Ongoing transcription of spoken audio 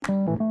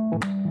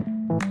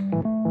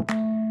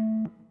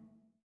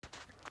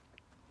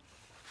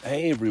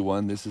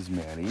everyone, this is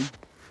Manny,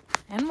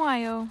 And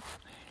Wyo.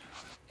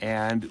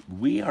 and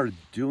we are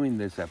doing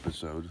this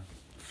episode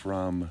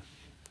from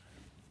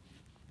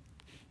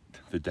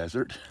the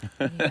desert.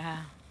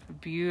 Yeah,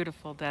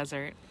 beautiful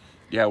desert.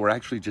 Yeah, we're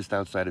actually just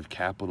outside of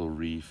Capitol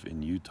Reef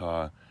in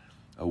Utah.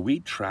 We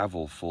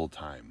travel full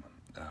time.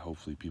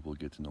 Hopefully people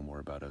get to know more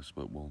about us,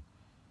 but we'll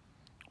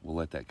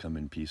let that come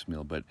in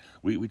piecemeal. But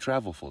we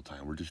travel full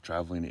time. We're just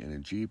traveling in a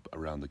Jeep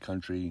around the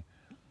country,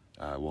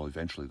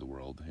 eventually the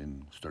world,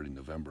 in starting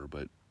November.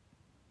 But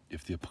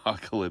if the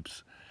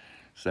apocalypse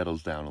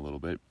settles down a little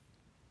bit.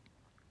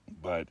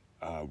 But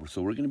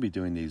so we're going to be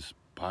doing these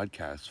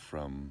podcasts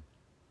from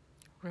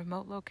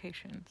Remote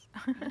locations.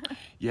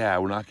 Yeah,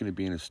 we're not going to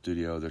be in a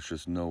studio. There's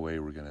just no way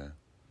we're going to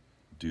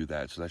do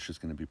that. So that's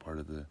just going to be part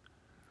of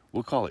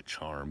we'll call it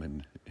charm,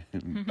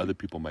 and other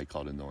people might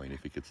call it annoying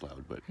if it gets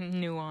loud, but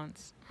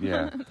Nuance.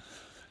 yeah.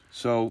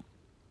 So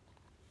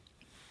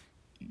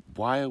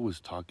Wyatt was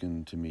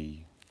talking to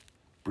me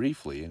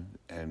briefly,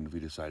 and we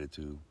decided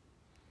to,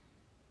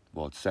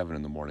 well, it's 7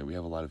 in the morning. We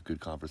have a lot of good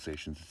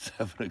conversations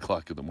at 7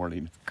 o'clock in the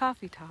morning.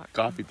 Coffee talk.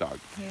 Coffee talk.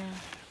 Yeah.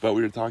 But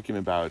we were talking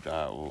about,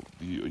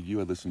 you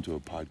had listened to a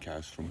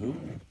podcast from who?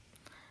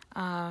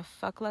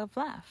 Fuck, Love,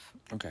 Laugh.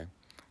 Okay.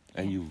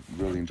 And you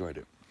really enjoyed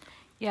it.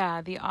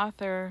 Yeah, the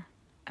author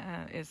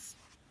is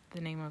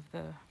the name of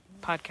the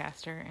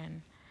podcaster,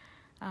 and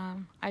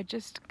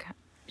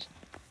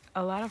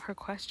a lot of her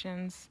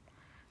questions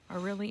are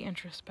really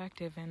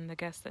introspective, and the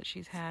guests that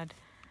she's had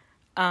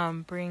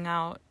bring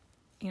out,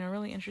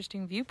 really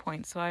interesting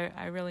viewpoints. So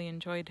I really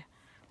enjoyed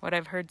what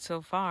I've heard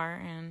so far,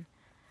 and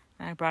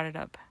I brought it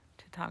up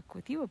to talk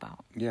with you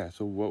about. Yeah,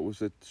 so what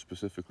was it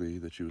specifically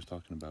that she was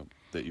talking about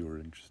that you were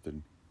interested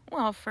in?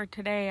 Well, for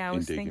today, I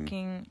was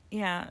thinking,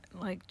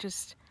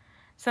 just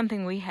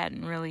something we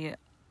hadn't really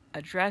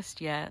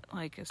addressed yet,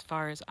 like as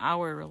far as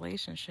our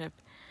relationship,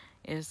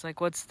 is like,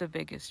 what's the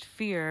biggest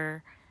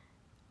fear,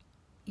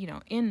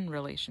 in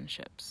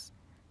relationships?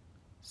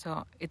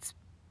 So it's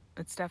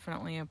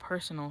definitely a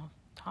personal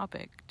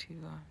topic to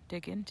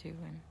dig into,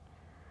 and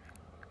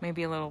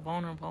maybe a little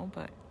vulnerable,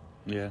 but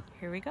yeah,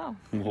 here we go.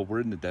 Well,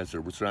 we're in the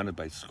desert. We're surrounded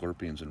by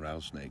scorpions and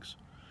rattlesnakes,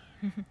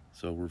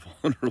 so we're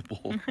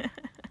vulnerable.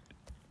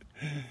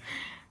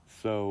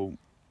 So,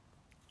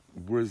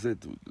 was it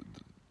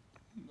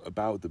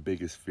about the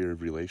biggest fear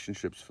of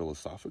relationships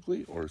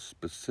philosophically, or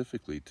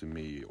specifically to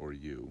me or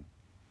you?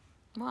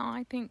 Well,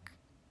 I think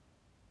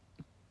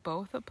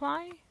both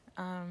apply.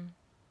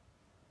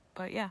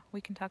 But yeah,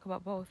 we can talk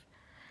about both.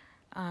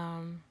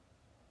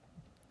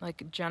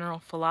 Like general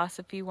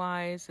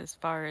philosophy-wise, as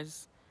far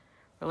as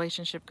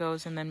relationship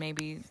goes, and then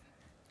maybe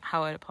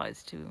how it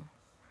applies to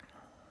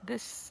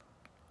this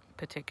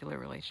particular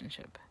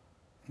relationship.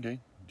 Okay.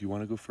 Do you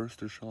want to go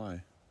first, or shall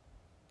I?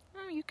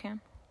 Oh, you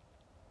can.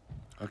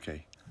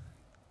 Okay.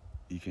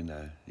 You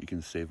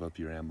can save up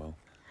your ammo.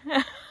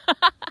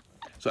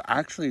 So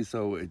actually,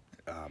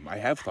 I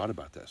have thought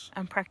about this.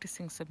 I'm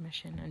practicing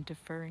submission and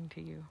deferring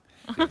to you.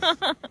 Yes.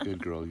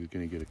 Good girl. You're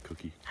gonna get a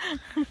cookie.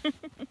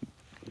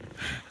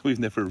 We've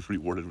never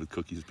rewarded with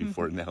cookies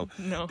before. Now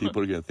No.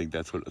 People are gonna think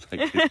that's what it's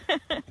like.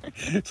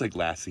 It's like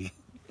Lassie.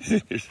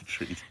 Here's a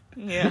treat.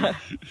 Yeah.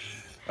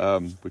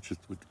 Which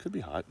could be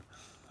hot,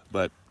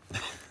 but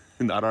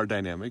not our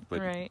dynamic.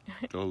 But Right.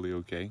 Totally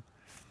okay.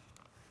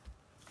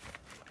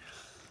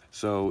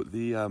 So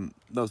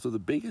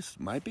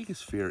my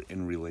biggest fear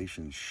in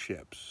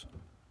relationships,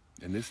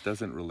 and this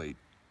doesn't relate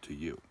to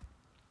you,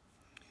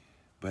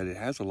 but it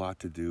has a lot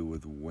to do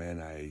with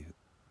when I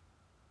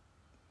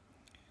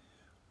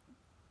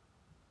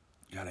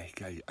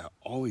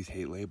always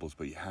hate labels,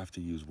 but you have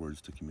to use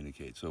words to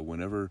communicate. So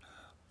whenever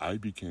I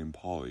became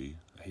poly,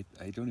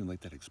 I don't even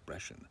like that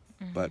expression,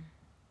 but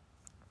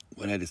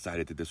when I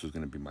decided that this was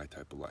going to be my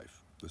type of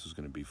life, this was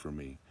going to be for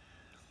me,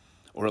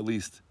 or at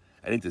least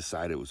I didn't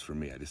decide it was for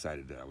me. I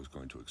decided that I was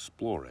going to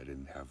explore it,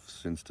 and have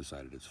since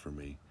decided it's for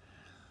me.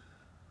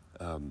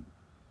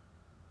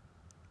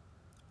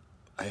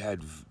 I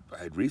had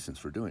reasons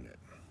for doing it,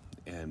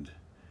 and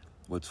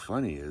what's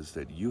funny is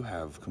that you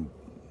have,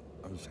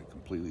 I would say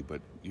completely,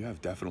 but you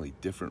have definitely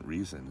different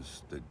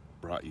reasons that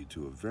brought you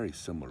to a very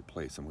similar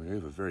place. I mean, we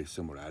have a very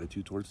similar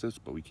attitude towards this,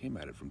 but we came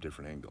at it from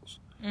different angles.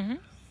 Mm-hmm.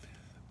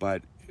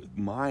 But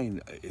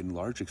mine, in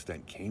large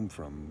extent, came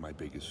from my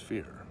biggest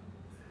fear.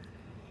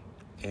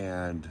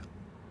 And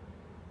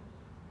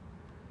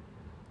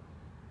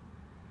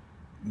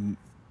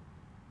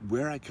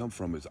where I come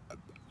from is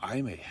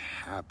I'm a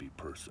happy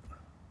person.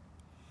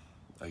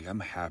 Like,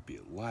 I'm happy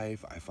at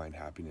life. I find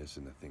happiness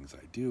in the things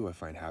I do. I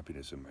find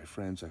happiness in my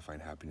friends. I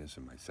find happiness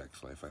in my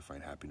sex life. I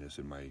find happiness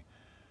in my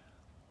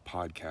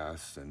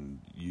podcasts and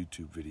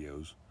YouTube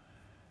videos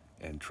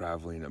and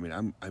traveling. I mean,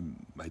 I'm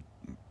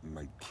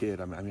my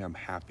kid. I'm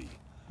happy.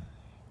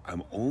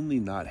 I'm only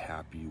not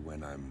happy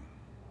when I'm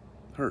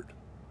hurt.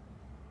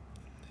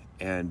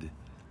 And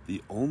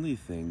the only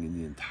thing in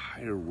the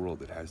entire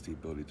world that has the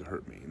ability to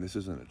hurt me, and this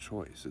isn't a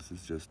choice, this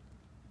is just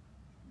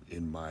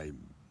in my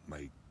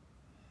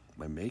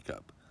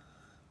makeup,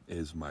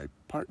 is my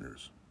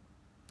partners.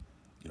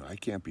 I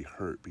can't be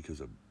hurt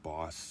because a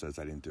boss says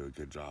I didn't do a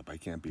good job. I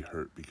can't be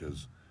hurt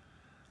because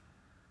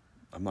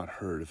I'm not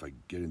hurt if I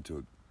get into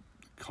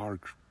a car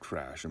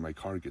crash and my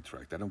car gets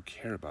wrecked. I don't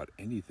care about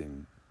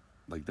anything.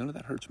 Like, none of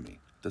that hurts me.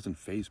 It doesn't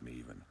faze me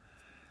even.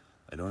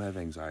 I don't have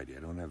anxiety. I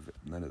don't have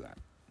none of that.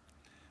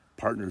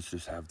 Partners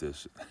just have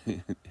this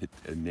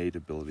innate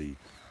ability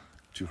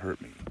to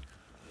hurt me.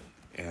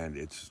 And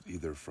it's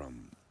either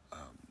from,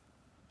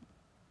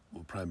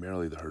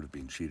 primarily the hurt of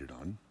being cheated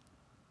on.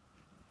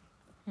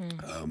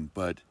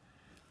 But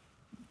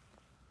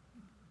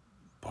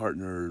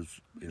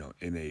partners,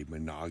 in a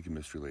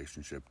monogamous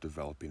relationship,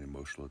 developing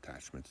emotional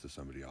attachments to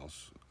somebody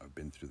else. I've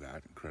been through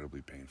that,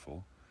 incredibly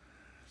painful.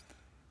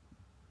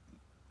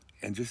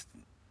 And just,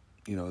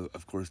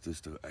 of course,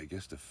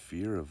 the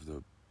fear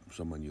of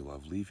someone you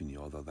love leaving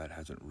you, although that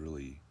hasn't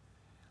really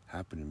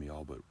happened to me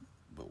all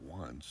but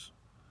once.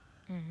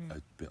 Mm-hmm.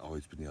 I've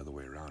always been the other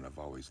way around. I've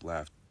always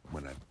left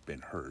when I've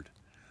been hurt.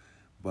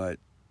 But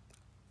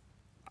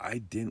I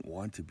didn't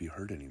want to be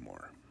hurt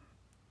anymore.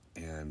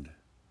 And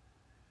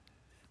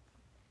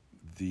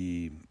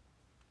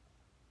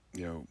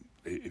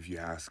if you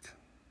ask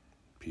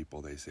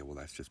people, they say, well,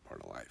 that's just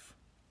part of life.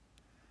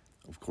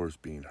 Of course,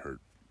 being hurt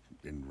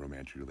in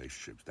romantic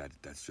relationships,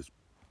 that's just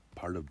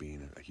part of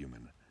being a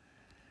human.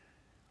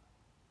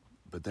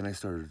 But then I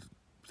started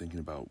thinking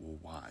about, well,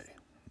 why?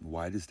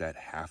 Why does that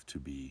have to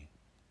be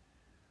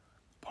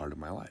part of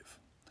my life?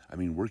 I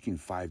mean, working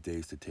 5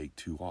 days to take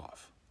 2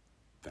 off,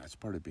 that's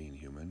part of being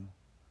human.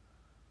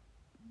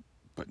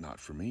 But not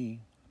for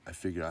me. I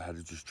figured out how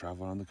to just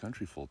travel around the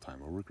country full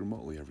time or work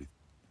remotely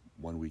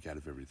 1 week out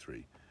of every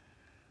 3.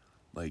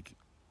 Like,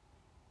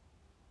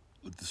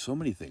 so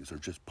many things are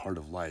just part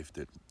of life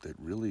that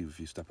really, if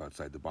you step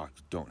outside the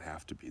box, don't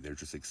have to be. They're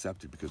just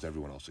accepted because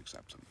everyone else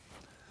accepts them.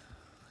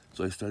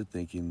 So I started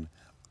thinking,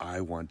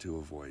 I want to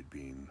avoid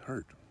being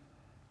hurt.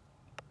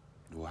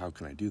 Well, how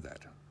can I do that?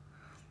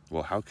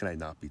 Well, how can I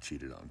not be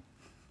cheated on?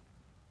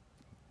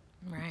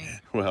 Right.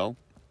 Well,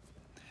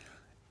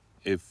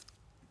 if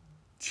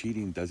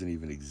cheating doesn't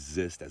even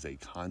exist as a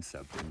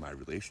concept in my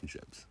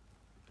relationships,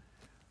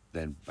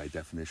 then by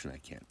definition I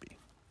can't be.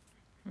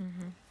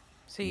 Mm-hmm.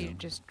 So you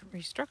just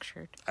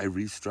restructured. I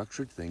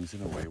restructured things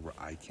in a way where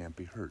I can't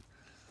be hurt.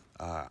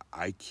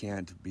 I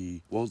can't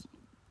be,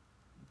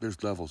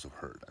 there's levels of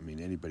hurt. I mean,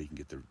 anybody can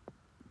get their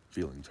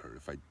feelings hurt.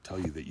 If I tell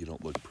you that you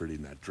don't look pretty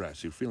in that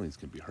dress, your feelings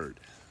can be hurt.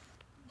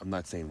 I'm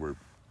not saying we're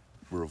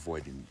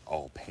avoiding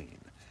all pain,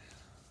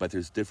 but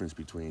there's a difference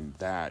between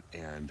that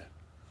and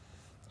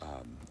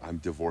I'm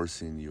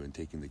divorcing you and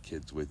taking the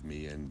kids with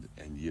me and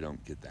you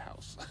don't get the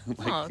house.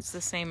 Well, it's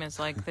the same as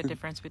like the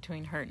difference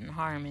between hurt and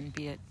harm in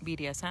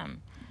BDSM.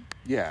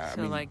 Yeah,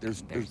 so I mean,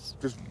 there's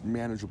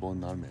manageable and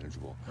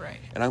non-manageable. Right.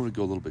 And I'm going to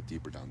go a little bit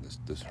deeper down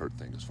this hurt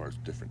thing as far as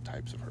different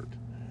types of hurt.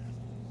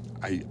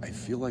 I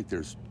feel like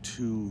there's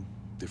 2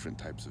 different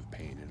types of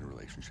pain in a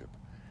relationship.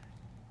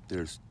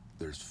 There's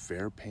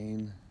fair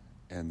pain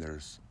and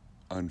there's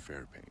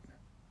unfair pain.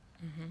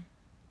 Mm-hmm.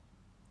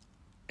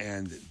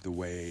 And the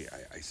way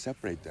I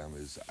separate them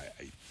is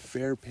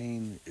fair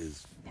pain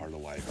is part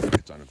of life.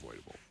 It's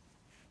unavoidable.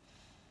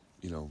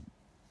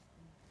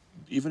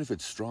 Even if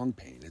it's strong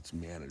pain, it's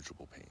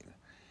manageable pain.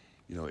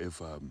 If,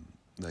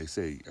 they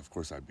say, of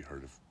course I'd be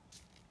hurt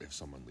if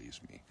someone leaves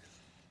me.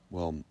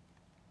 Well,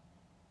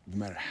 no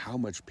matter how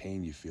much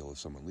pain you feel if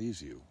someone leaves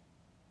you,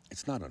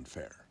 it's not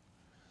unfair.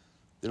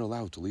 They're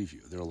allowed to leave you.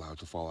 They're allowed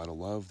to fall out of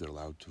love. They're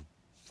allowed to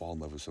fall in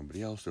love with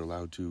somebody else. They're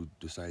allowed to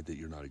decide that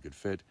you're not a good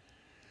fit.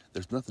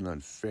 There's nothing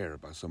unfair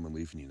about someone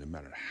leaving you, no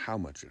matter how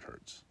much it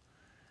hurts.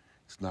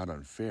 It's not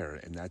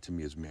unfair, and that to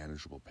me is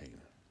manageable pain.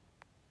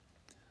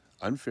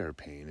 Unfair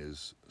pain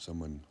is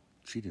someone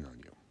cheating on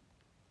you,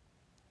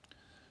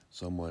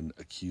 someone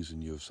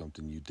accusing you of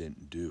something you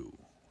didn't do,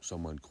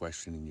 someone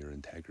questioning your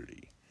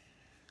integrity.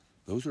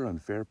 Those are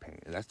unfair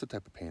pain, and that's the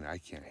type of pain I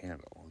can't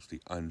handle. It's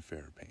the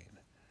unfair pain.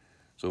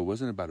 So it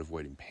wasn't about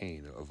avoiding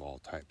pain of all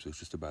types. It was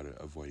just about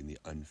avoiding the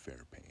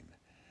unfair pain,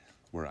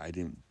 where I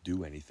didn't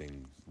do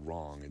anything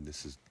wrong and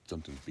this is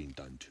something being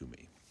done to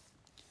me.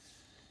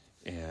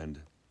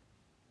 And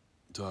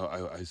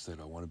so I said,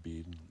 I want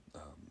to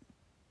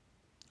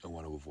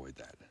avoid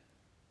that.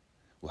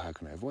 Well, how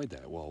can I avoid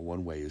that? Well,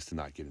 one way is to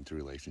not get into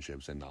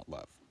relationships and not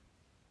love.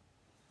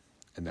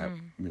 And that,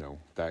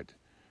 that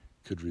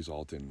could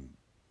result in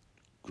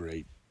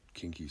great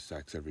kinky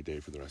sex every day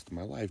for the rest of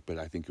my life, but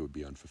I think it would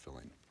be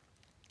unfulfilling.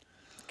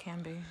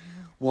 Can be. Yeah.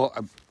 Well,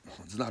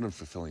 it's not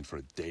unfulfilling for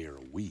a day or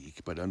a week,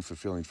 but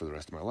unfulfilling for the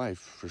rest of my life,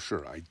 for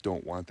sure. I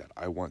don't want that.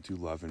 I want to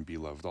love and be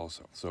loved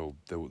also. So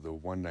the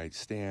one-night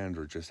stand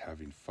or just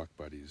having fuck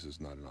buddies is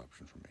not an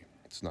option for me.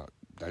 It's not.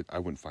 I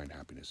wouldn't find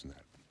happiness in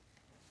that.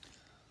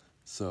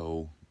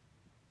 So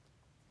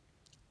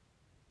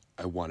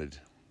I wanted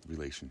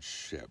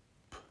relationship,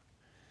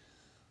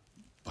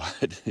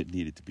 but it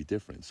needed to be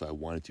different. So I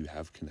wanted to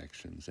have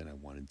connections, and I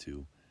wanted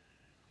to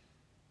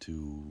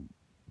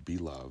be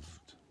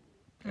loved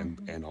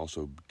and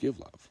also give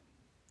love,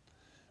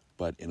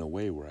 but in a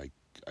way where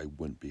I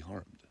wouldn't be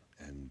harmed.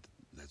 And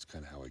that's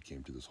kind of how I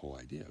came to this whole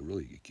idea.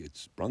 Really, it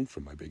sprung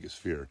from my biggest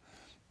fear.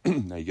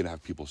 Now you're going to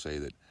have people say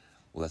that,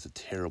 well, that's a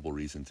terrible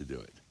reason to do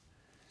it.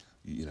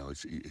 You know,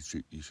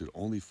 you should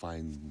only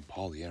find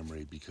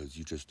polyamory because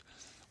you just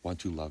want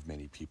to love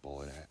many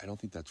people. And I don't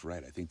think that's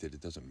right. I think that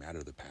it doesn't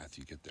matter the path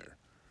you get there.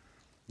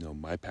 You know,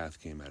 my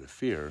path came out of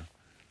fear,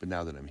 but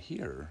now that I'm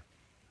here,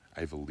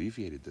 I've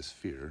alleviated this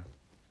fear.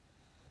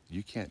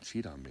 You can't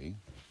cheat on me.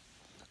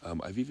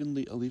 I've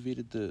even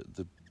alleviated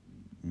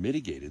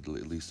mitigated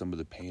at least some of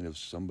the pain of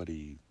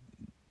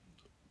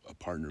a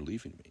partner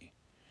leaving me.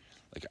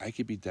 Like, I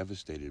could be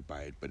devastated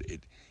by it, but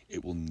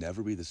it will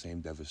never be the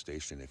same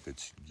devastation if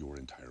it's your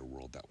entire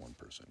world, that one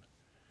person.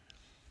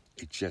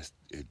 It just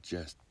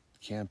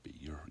can't be.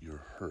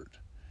 You're hurt.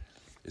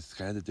 It's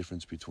kind of the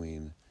difference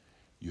between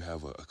you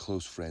have a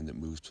close friend that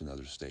moves to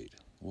another state.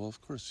 Well,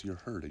 of course, you're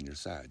hurt and you're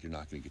sad. You're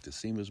not going to get to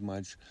see them as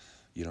much.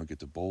 You don't get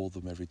to bowl with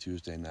them every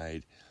Tuesday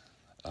night.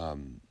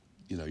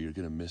 You know, you're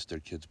going to miss their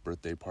kids'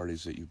 birthday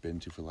parties that you've been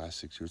to for the last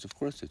 6 years. Of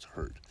course, it's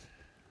hurt.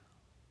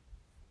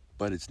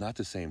 But it's not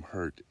the same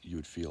hurt you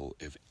would feel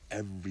if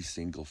every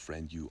single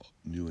friend you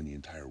knew in the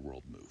entire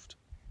world moved.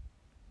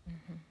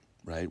 Mm-hmm.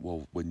 Right?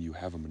 Well, when you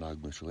have a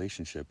monogamous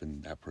relationship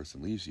and that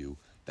person leaves you,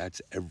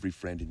 that's every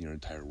friend in your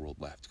entire world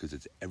left, because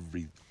it's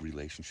every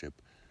relationship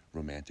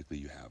romantically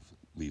you have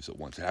leaves at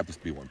once. It happens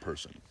to be one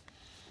person.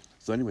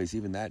 So anyways,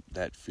 even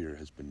that fear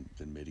has been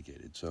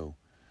mitigated. So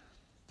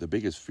the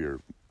biggest fear,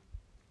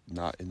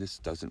 and this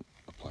doesn't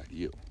apply to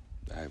you.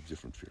 I have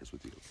different fears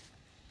with you.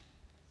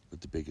 But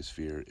the biggest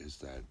fear is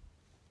that,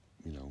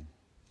 you know,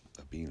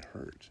 of being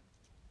hurt.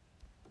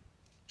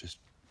 Just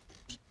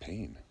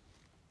pain.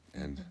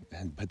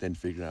 But then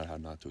figuring out how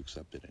not to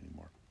accept it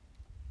anymore.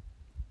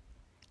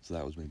 So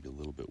that was maybe a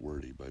little bit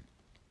wordy, but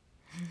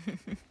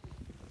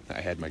I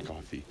had my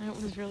coffee.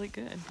 That was really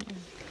good. Yeah.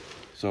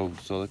 So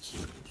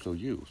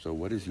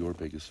what is your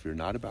biggest fear?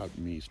 Not about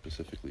me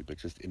specifically, but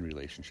just in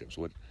relationships.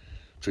 What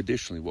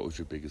was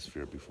your biggest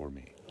fear before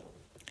me?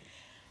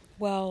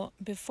 Well,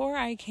 before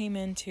I came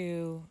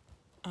into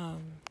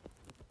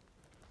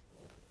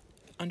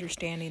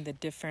understanding the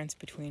difference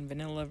between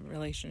vanilla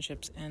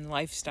relationships and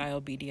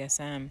lifestyle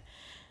BDSM,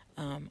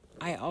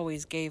 I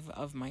always gave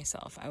of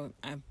myself.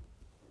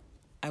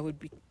 I would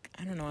be,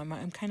 I don't know,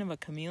 I'm kind of a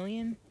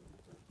chameleon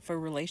for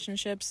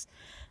relationships.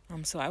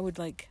 So I would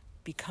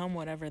become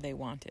whatever they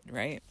wanted,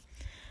 right?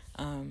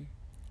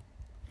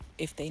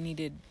 If they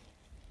needed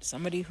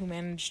somebody who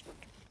managed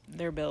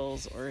their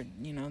bills, or,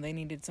 you know, they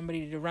needed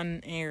somebody to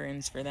run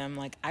errands for them,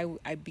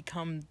 I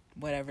become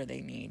whatever they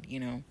need, you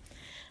know.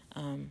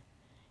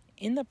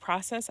 In the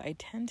process, I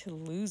tend to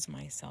lose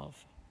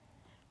myself,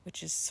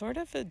 which is sort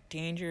of a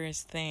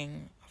dangerous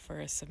thing for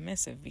a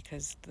submissive,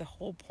 because the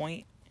whole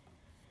point,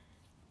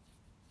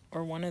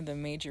 or one of the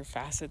major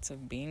facets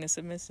of being a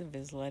submissive,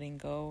 is letting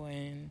go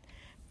and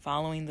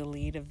following the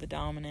lead of the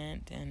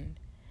dominant. And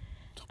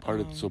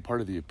so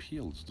part of the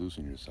appeal is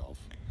losing yourself,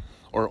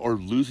 or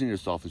losing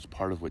yourself is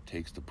part of what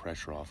takes the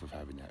pressure off of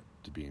having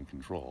to be in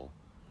control.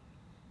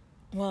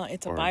 Well,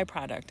 it's a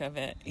byproduct of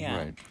it,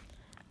 yeah.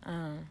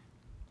 Right.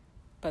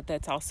 But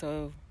that's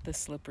also the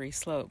slippery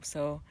slope.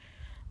 So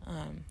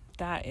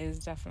that is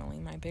definitely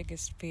my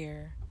biggest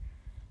fear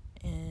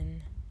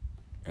in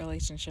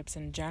relationships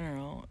in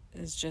general,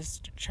 is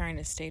just trying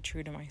to stay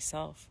true to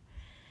myself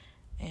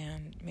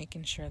and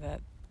making sure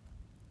that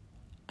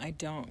I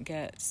don't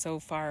get so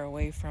far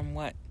away from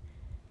what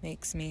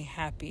makes me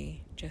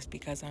happy just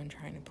because I'm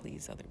trying to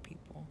please other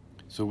people.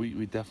 So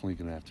we definitely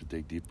going to have to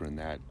dig deeper in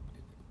that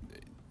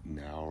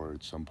now or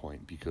at some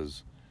point,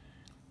 because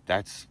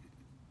that's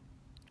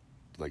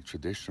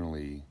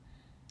traditionally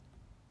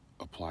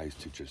applies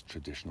to just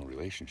traditional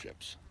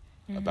relationships,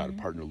 mm-hmm. about a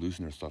partner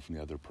losing herself in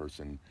the other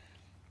person,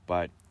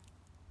 but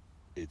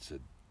it's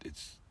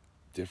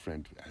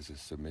different as a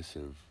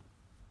submissive,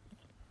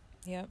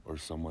 yep. or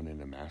someone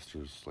in a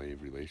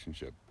master-slave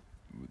relationship,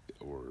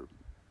 or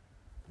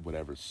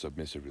whatever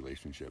submissive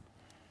relationship,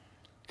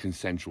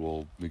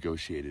 consensual,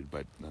 negotiated,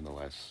 but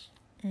nonetheless,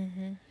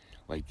 mm-hmm.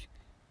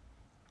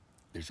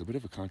 There's a bit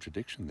of a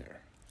contradiction there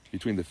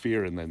between the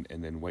fear and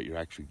then what you're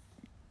actually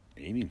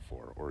aiming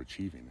for or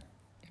achieving.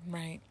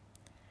 Right.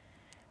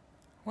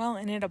 Well,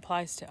 and it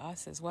applies to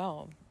us as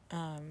well.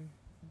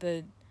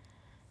 The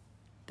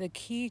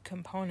key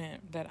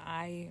component that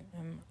I'm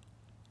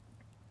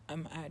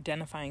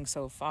identifying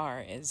so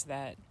far is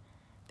that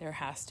there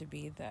has to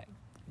be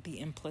the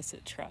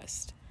implicit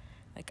trust.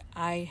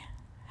 I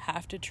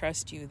have to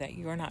trust you that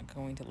you're not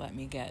going to let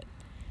me get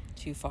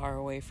too far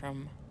away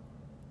from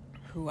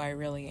who I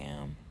really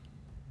am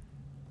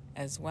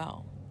as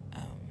well.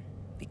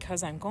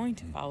 Because I'm going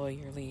to follow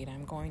your lead.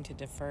 I'm going to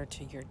defer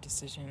to your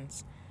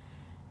decisions.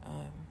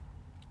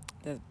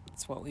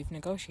 That's what we've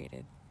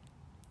negotiated.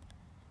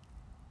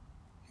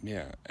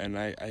 Yeah, and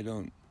I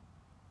don't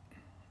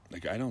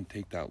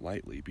take that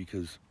lightly,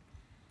 because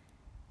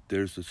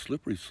there's a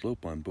slippery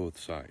slope on both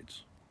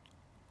sides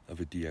of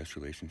a DS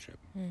relationship.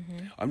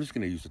 Mm-hmm. I'm just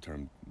going to use the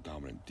term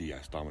dominant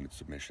DS, dominant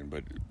submission,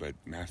 but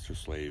master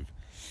slave,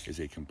 is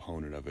a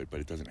component of it, but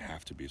it doesn't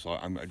have to be. So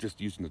I'm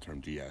just using the term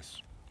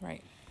DS.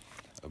 Right.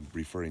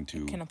 Referring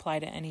to... It can apply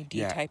to any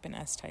D-type and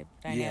S-type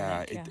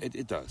dynamic. Yeah,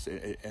 it does.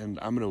 And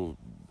I'm going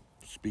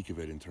to speak of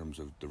it in terms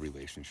of the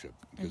relationship.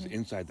 Because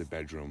inside the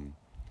bedroom,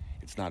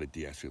 it's not a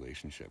DS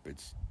relationship.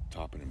 It's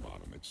top and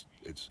bottom.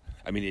 It's.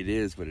 I mean, it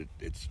is, but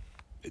it's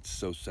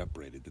so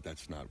separated that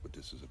that's not what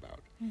this is about.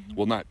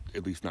 Well,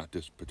 at least not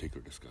this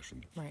particular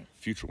discussion. Right.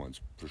 Future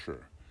ones, for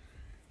sure.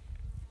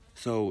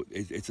 So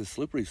it's a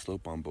slippery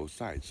slope on both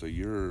sides. So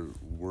you're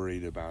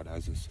worried about,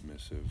 as a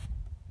submissive,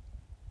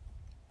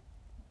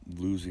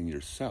 losing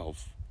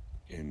yourself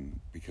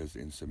because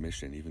in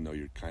submission, even though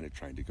you're kind of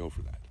trying to go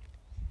for that.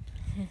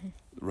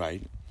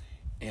 Right?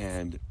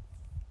 And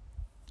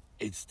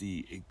it's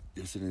a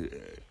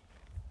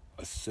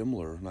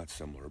similar, not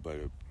similar, but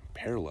a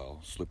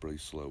parallel slippery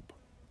slope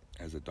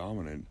as a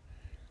dominant,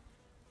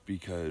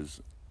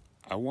 because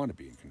I want to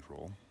be in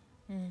control.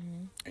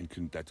 And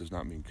that does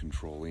not mean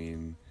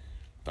controlling.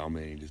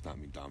 Dominating does not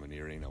mean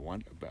domineering. I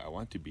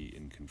want to be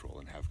in control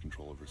and have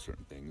control over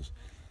certain things.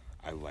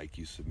 I like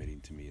you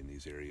submitting to me in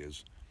these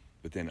areas.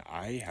 But then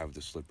I have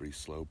the slippery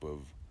slope of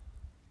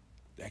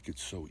that could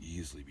so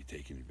easily be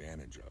taken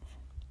advantage of.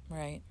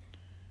 Right.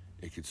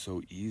 It could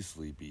so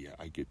easily be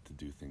I get to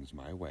do things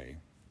my way.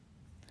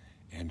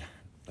 And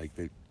like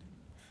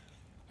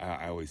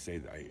I always say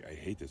that I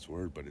hate this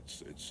word, but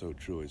it's so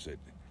true, is that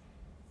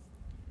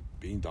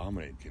being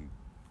dominant can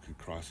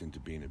cross into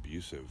being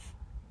abusive,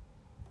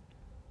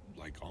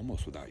 like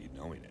almost without you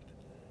knowing it.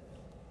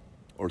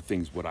 Or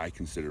things what I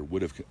consider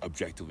would have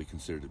objectively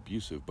considered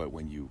abusive, but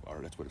when you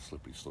are, that's what a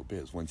slippery slope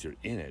is. Once you're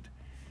in it,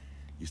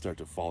 you start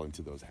to fall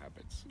into those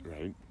habits,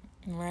 right?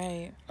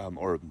 Right.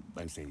 Or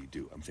I'm saying you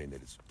do. I'm saying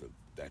that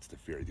that's the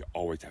fear. You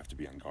always have to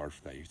be on guard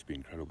for that. You have to be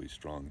incredibly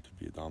strong to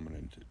be a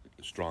dominant,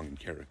 strong in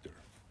character.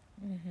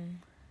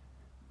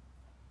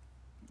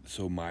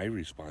 So my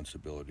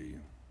responsibility,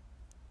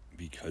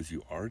 because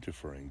you are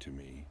deferring to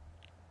me,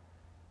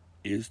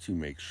 is to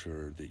make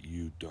sure that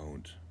you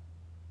don't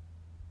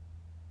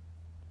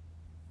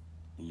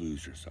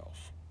lose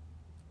yourself.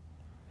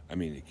 I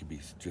mean, it could be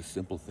just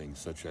simple things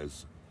such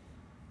as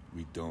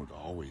we don't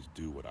always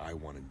do what I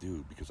want to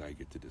do because I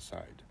get to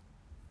decide.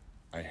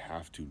 I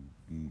have to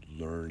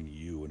learn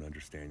you and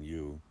understand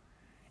you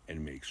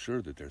and make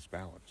sure that there's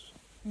balance.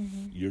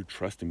 You're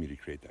trusting me to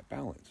create that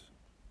balance.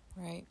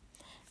 Right.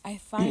 I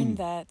find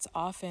that's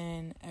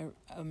often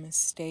a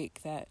mistake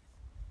that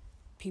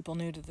people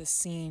new to the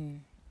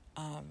scene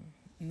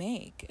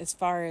make as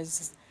far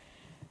as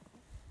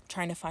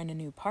trying to find a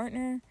new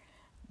partner.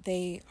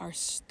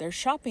 They're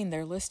shopping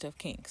their list of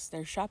kinks.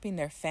 They're shopping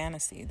their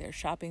fantasy. They're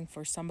shopping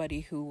for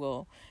somebody who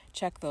will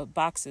check the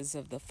boxes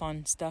of the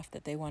fun stuff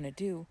that they want to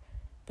do,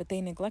 but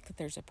they neglect that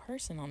there's a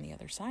person on the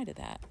other side of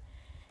that.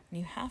 And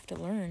you have to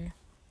learn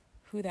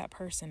who that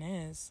person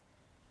is.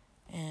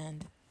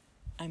 And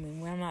I mean,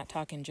 we're not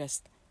talking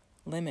just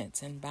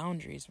limits and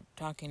boundaries. We're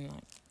talking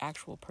like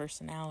actual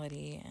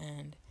personality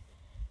and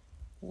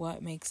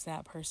what makes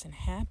that person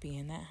happy,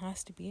 and that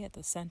has to be at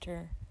the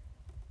center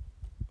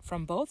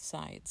from both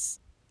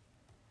sides.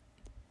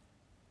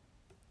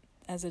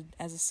 As a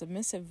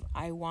submissive,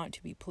 I want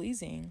to be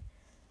pleasing,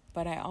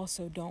 but I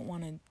also don't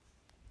want to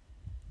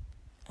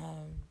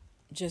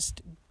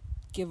just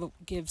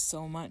give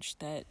so much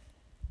that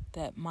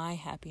my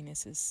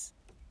happiness is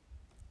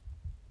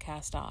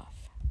cast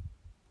off.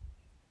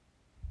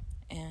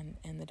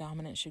 And the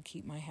dominant should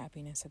keep my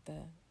happiness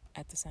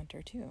at the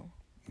center too.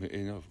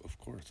 You know, of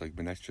course. Like,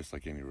 but that's just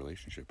like any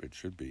relationship. It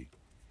should be.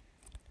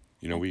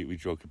 You know, we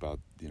joke about,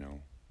 you know,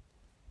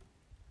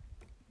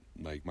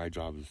 like my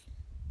job is,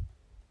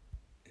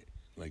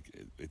 like,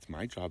 it's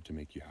my job to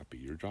make you happy.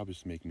 Your job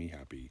is to make me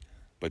happy.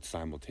 But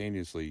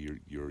simultaneously,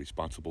 you're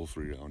responsible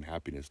for your own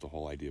happiness. The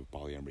whole idea of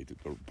polyamory,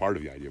 or part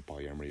of the idea of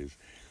polyamory, is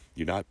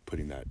you're not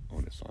putting that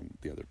onus on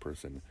the other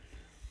person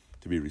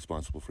to be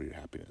responsible for your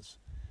happiness.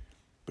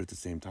 But at the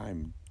same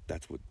time,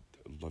 that's what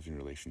a loving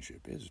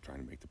relationship is trying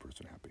to make the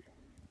person happy.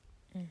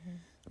 I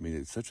mean,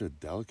 it's such a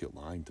delicate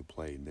line to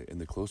play. And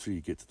the closer you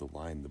get to the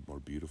line, the more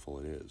beautiful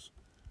it is.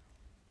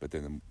 But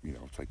then, you know,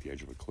 it's like the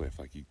edge of a cliff.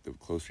 Like, the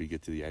closer you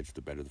get to the edge,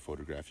 the better the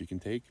photograph you can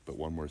take. But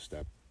one more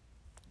step,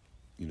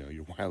 you know,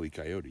 you're Wile E.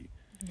 Coyote.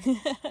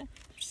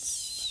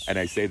 And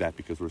I say that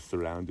because we're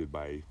surrounded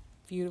by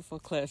beautiful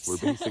cliffs. We're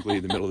basically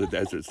in the middle of the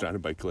desert,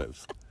 surrounded by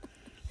cliffs.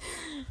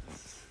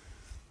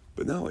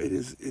 But no, it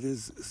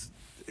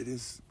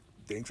is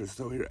dangerous.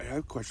 So here, I have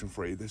a question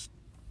for you.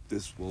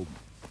 This will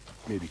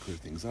maybe clear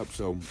things up.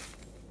 So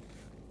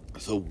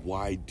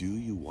why do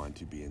you want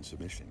to be in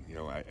submission? You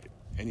know,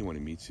 anyone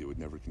who meets you would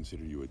never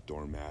consider you a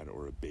doormat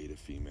or a beta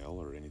female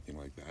or anything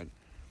like that.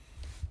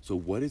 So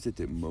what is it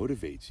that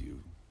motivates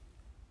you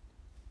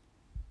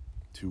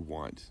to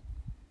want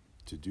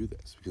to do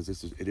this? Because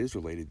it is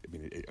related. I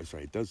mean,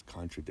 it does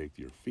contradict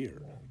your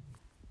fear.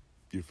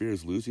 Your fear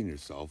is losing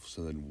yourself.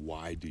 So then,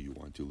 why do you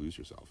want to lose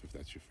yourself if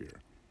that's your fear?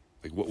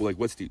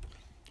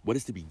 What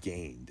is to be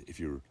gained if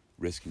you're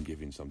risking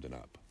giving something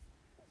up?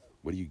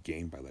 What do you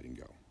gain by letting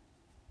go?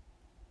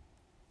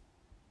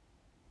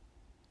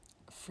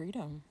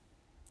 freedom.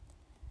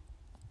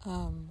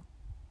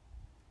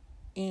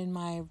 In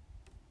my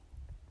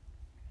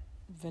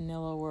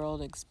vanilla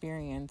world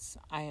experience,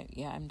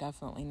 I'm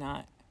definitely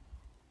not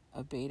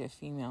a beta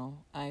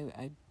female.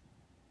 I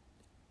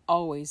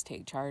always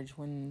take charge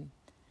when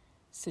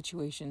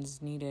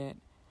situations need it,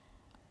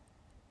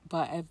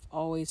 but I've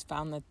always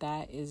found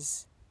that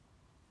is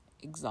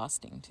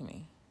exhausting to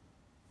me.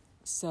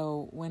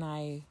 So when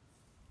I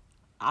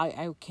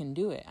can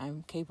do it,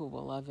 I'm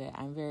capable of it,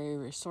 I'm very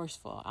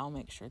resourceful, I'll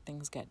make sure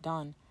things get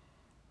done,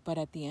 but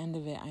at the end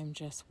of it, I'm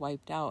just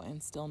wiped out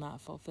and still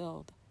not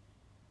fulfilled.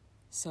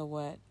 So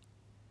what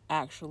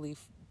actually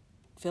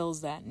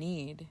fills that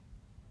need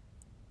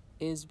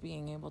is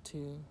being able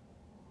to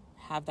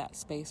have that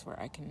space where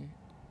I can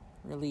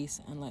release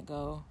and let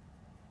go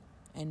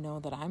and know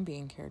that I'm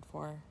being cared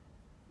for.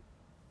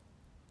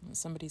 And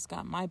somebody's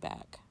got my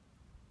back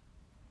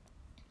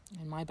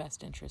and my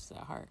best interests at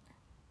heart.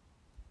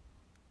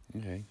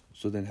 Okay.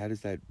 So then how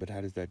does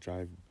that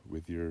drive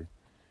with your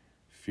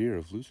fear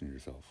of losing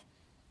yourself?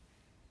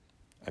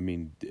 I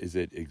mean, is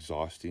it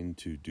exhausting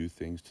to do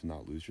things to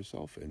not lose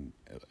yourself? And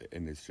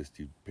it's just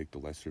you pick the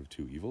lesser of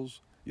two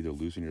evils, either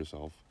losing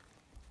yourself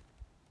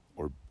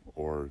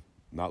or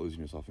not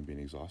losing yourself and being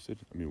exhausted?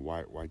 I mean,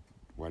 why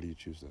do you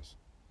choose this?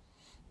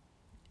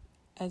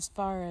 As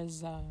far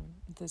as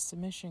the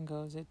submission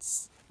goes,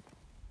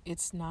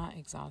 it's not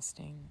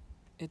exhausting.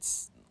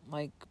 It's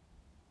like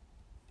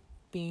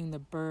being the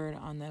bird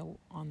on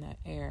the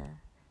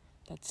air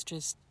that's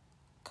just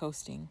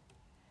coasting.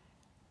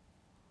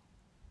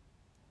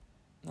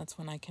 That's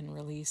when I can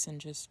release and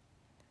just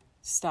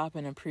stop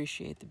and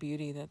appreciate the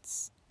beauty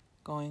that's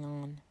going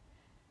on,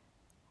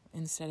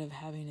 instead of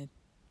having to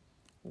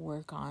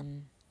work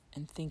on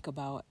and think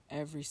about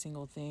every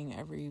single thing,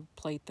 every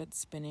plate that's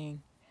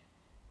spinning,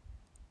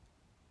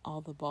 all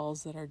the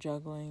balls that are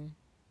juggling.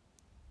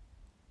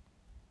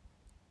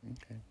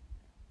 Okay.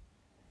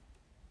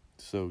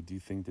 So do you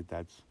think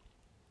that's,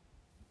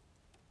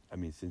 I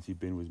mean, since you've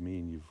been with me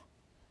and you've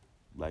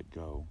let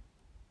go,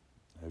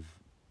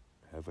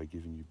 have I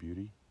given you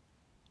beauty?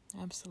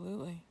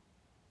 Absolutely.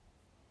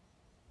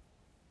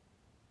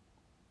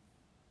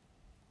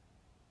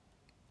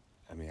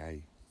 I mean,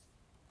 I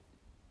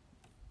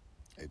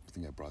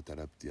think I brought that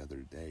up the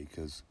other day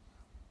because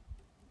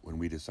when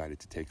we decided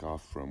to take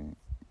off from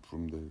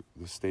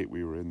the state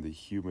we were in, the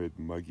humid,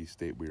 muggy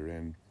state we were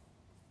in,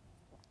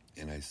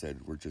 and I said,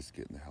 we're just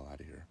getting the hell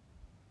out of here.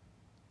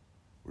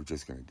 We're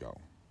just going to go.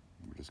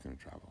 We're just going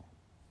to travel.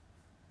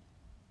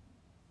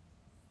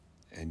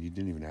 And you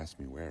didn't even ask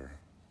me where.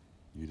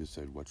 You just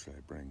said, what should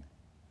I bring?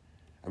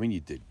 I mean, you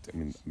did. I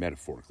mean,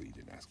 metaphorically, you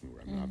didn't ask me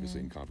where. I mean, obviously,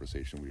 in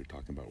conversation, we were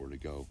talking about where to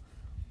go.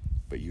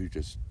 But you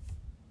just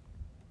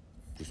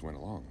went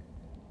along.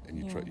 And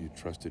you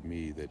trusted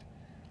me that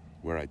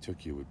where I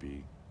took you would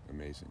be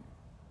amazing.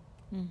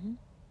 Mm-hmm.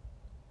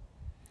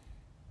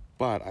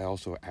 But I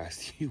also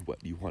asked you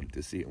what you wanted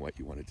to see and what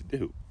you wanted to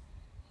do.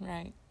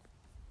 Right.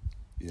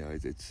 You know,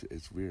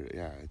 it's weird.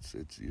 Yeah, it's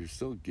you're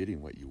still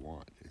getting what you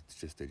want. It's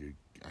just that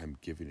I'm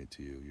giving it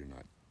to you. You're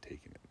not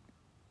taking it.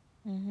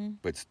 Mm-hmm.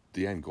 But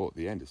the end goal,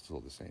 the end is still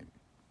the same.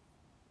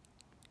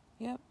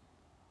 Yep.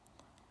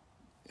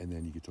 And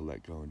then you get to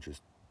let go and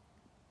just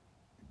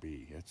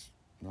be.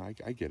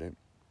 I get it.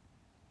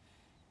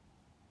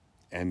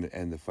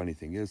 And the funny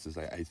thing is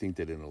I think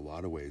that in a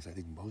lot of ways, I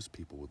think most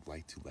people would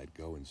like to let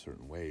go in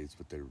certain ways,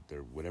 but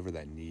they're whatever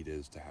that need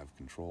is to have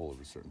control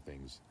over certain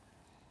things,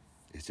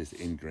 it's just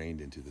ingrained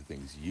into the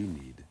things you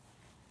need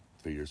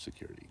for your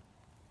security.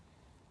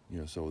 You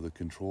know, so the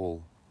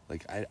control,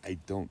 like I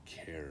don't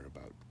care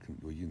about,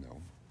 well, you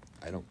know,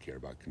 I don't care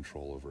about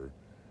control over,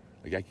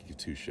 like I could give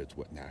two shits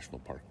what national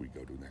park we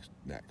go to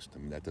next. I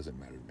mean, that doesn't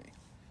matter to me.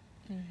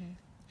 Mm-hmm.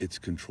 It's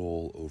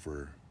control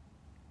over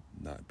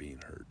not being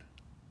heard.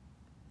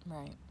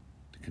 Right.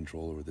 The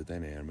control over the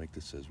dynamic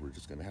that says we're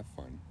just going to have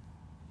fun.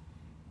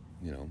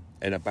 You know,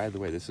 and by the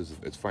way,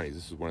 it's funny.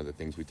 This is one of the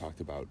things we talked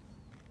about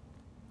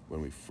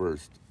when we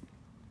first,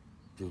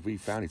 because we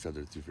found each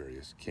other through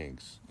various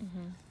kinks,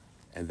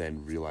 and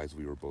then realized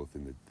we were both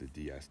in the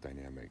DS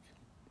dynamic,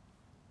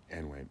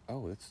 and went,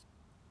 oh,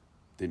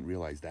 didn't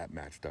realize that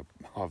matched up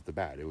off the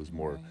bat. It was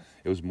more, Right.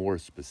 It was more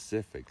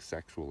specific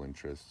sexual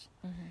interests,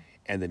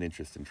 and then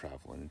interest in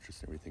travel and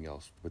interest in everything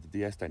else. But the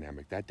DS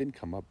dynamic, that didn't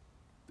come up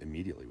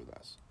immediately with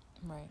us.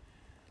 Right.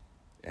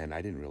 And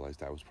I didn't realize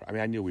that was, I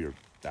mean, I knew we were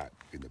that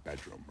in the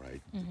bedroom,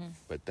 right?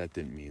 But that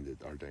didn't mean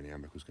that our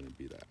dynamic was going to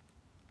be that.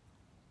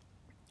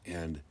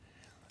 And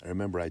I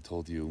remember I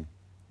told you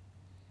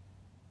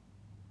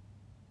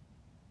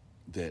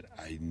that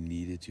I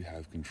needed to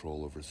have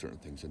control over certain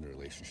things in the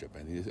relationship.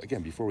 And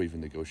again, before we even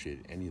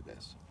negotiated any of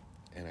this.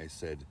 And I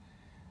said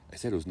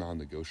it was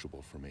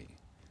non-negotiable for me.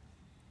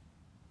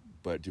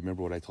 But do you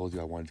remember what I told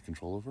you I wanted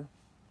control over?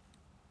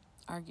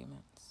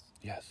 Arguments.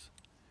 Yes.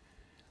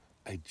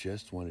 I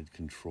just wanted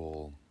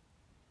control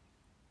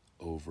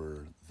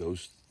over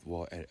those,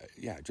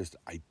 just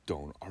I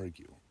don't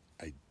argue.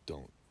 I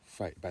don't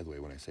fight. By the way,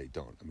 when I say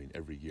don't, I mean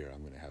every year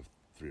I'm going to have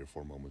 3 or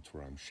 4 moments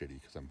where I'm shitty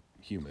because I'm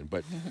human,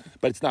 but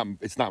it's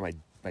not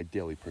my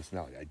daily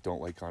personality. I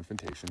don't like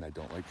confrontation. I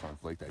don't like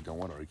conflict. I don't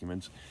want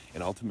arguments,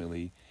 and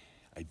ultimately,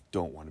 I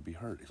don't want to be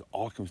hurt. It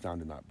all comes down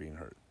to not being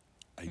hurt.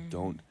 I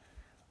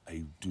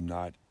do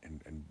not,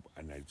 and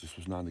I just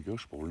was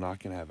non-negotiable. We're not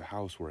going to have a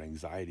house where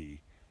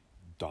anxiety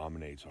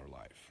dominates our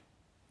life,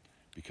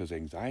 because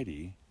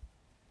anxiety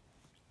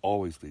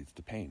always leads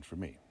to pain for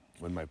me.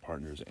 When my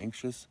partner is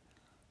anxious,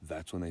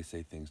 that's when they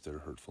say things that are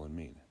hurtful and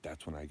mean.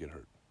 That's when I get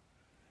hurt.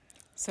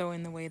 So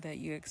in the way that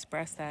you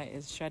express that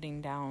is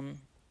shutting down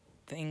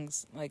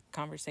things like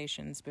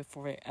conversations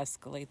before it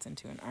escalates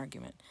into an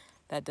argument.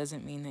 That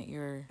doesn't mean that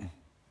you're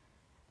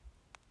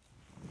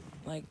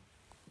like,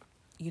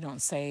 you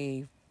don't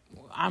say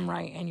I'm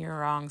right and you're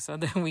wrong, so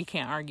then we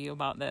can't argue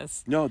about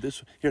this. No,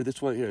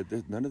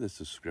 none of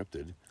this is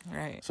scripted.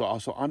 Right. So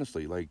also,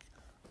 honestly, like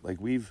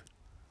we've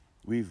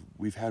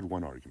had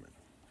one argument.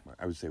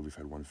 I would say we've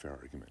had one fair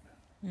argument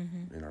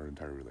in our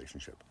entire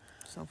relationship.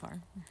 So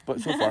far. But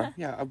so far,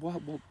 yeah,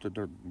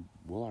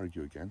 we'll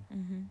argue again.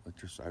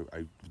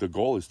 The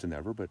goal is to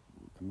never, but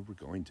I mean, we're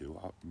going to.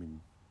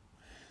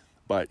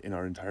 But in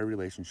our entire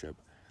relationship,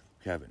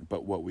 we haven't.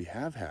 But what we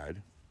have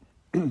had,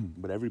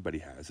 what everybody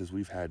has, is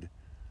we've had,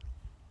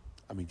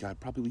 God,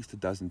 probably at least a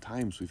dozen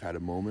times we've had a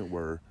moment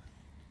where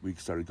we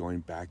started going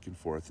back and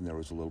forth, and there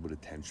was a little bit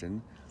of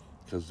tension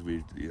because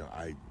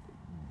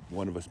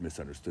one of us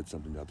misunderstood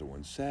something the other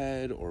one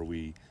said, or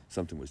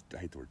something was, I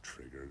hate the word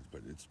triggered,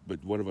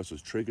 but one of us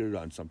was triggered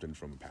on something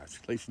from a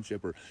past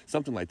relationship or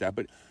something like that.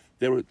 But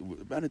there were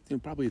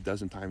probably a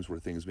dozen times where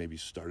things maybe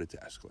started to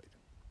escalate,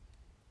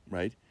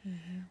 right?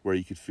 Where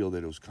you could feel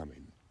that it was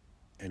coming.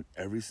 And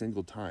every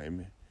single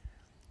time,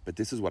 but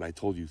this is what I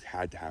told you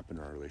had to happen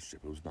in our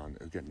relationship. It was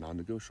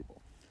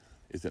non-negotiable,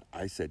 is that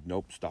I said,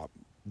 nope, stop,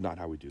 not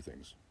how we do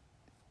things.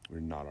 We're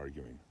not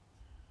arguing.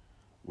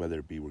 Whether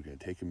it be we're going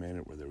to take a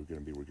minute, whether we're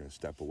going to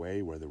step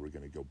away, whether we're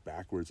going to go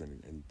backwards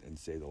and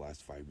say the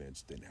last 5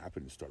 minutes didn't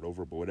happen and start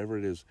over. But whatever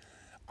it is,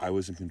 I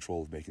was in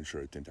control of making sure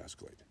it didn't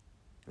escalate,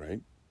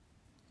 right?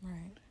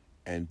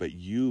 Right. But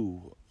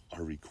you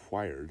are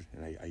required,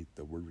 and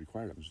the word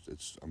required,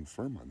 I'm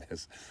firm on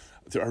this.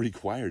 They are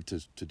required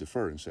to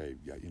defer and say,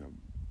 yeah,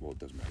 well, it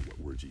doesn't matter what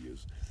words you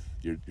use.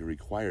 You're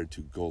required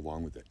to go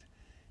along with it.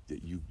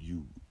 That you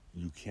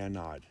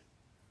cannot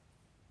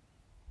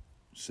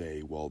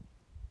say, well,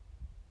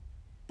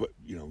 but,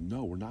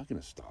 no, we're not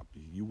going to stop.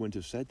 You wouldn't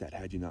have said that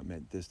had you not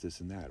meant this, this,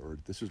 and that, or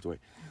this is the way.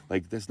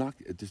 Like, that's not,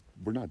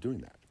 we're not doing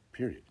that,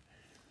 period.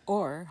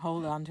 Or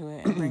hold on to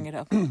it and bring it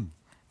up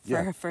for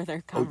a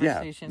further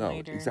conversation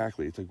later.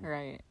 Exactly. It's like,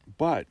 right.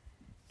 But,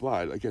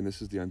 again,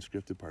 this is the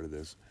unscripted part of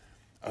this.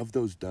 Of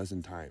those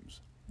dozen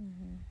times,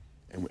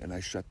 and I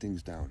shut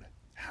things down,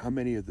 how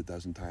many of the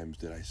dozen times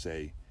did I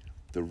say,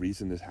 the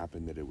reason this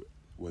happened that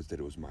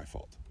it was my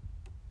fault?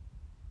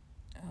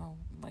 Oh,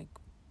 like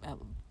at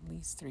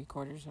least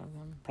 3/4 of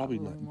them. Probably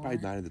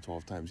 9 of the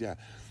 12 times. Yeah,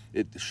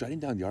 shutting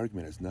down the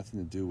argument has nothing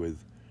to do with,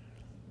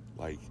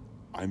 like,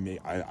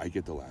 I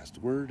get the last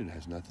word. It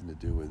has nothing to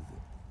do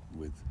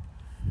with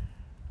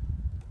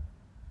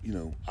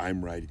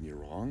I'm right and you're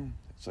wrong.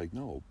 It's like,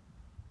 no,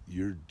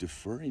 you're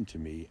deferring to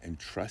me and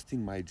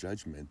trusting my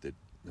judgment that,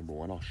 number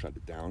one, I'll shut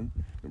it down.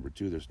 Number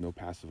two, there's no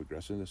passive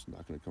aggressiveness.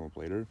 Not going to come up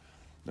later.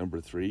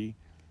 Number three,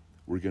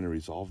 we're going to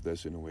resolve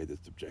this in a way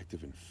that's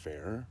objective and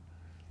fair.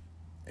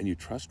 And you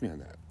trust me on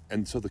that.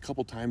 And so the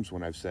couple times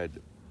when I've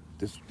said,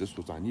 this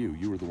was on you,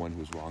 you were the one who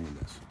was wrong in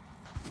this.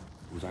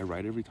 Was I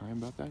right every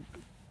time about that?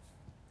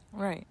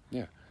 Right.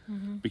 Yeah.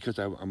 Because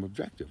I'm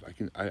objective.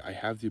 I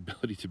have the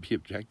ability to be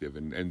objective,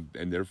 and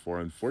therefore,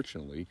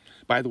 unfortunately,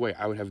 by the way,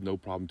 I would have no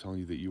problem telling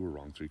you that you were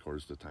wrong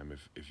 3/4 of the time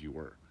if you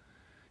were.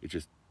 It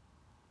just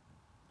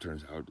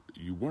turns out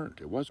you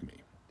weren't. It was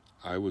me.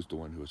 I was the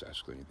one who was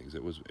escalating things.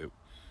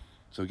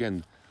 So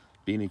again,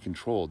 being in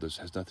control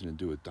has nothing to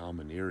do with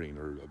domineering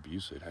or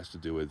abuse. It has to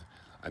do with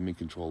I'm in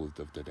control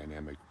of the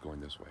dynamic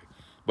going this way.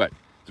 But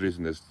the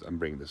reason I'm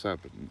bringing this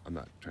up, and I'm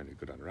not trying to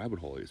go down a rabbit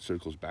hole, it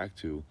circles back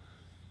to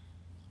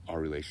our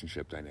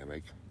relationship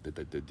dynamic. The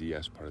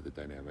DS part of the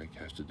dynamic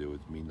has to do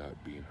with me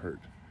not being hurt.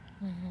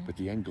 But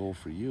the end goal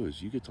for you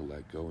is you get to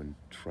let go and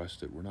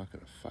trust that we're not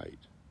going to fight.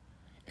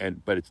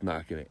 But it's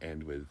not going to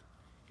end with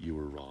you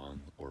were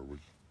wrong or we're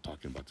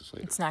talking about this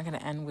later. It's not going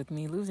to end with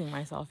me losing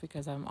myself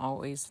because I'm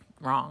always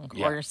wrong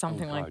or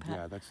something like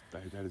that. Yeah,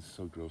 that is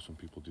so gross when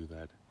people do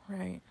that.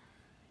 Right.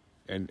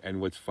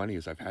 And what's funny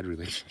is I've had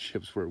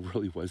relationships where it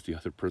really was the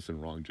other person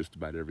wrong just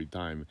about every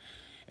time.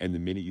 And the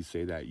minute you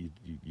say that, you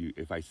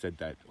if I said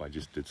that, well, I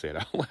just did say it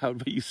out loud,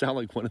 but you sound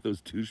like one of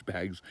those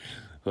douchebags,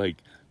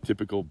 like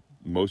typical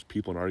most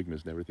people in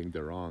arguments never think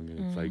they're wrong. And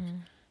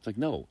it's like,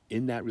 no,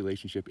 in that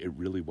relationship, it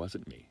really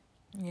wasn't me.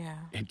 Yeah.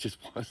 It just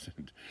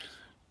wasn't.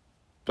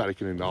 But I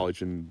can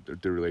acknowledge in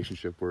the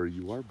relationship where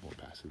you are more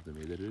passive than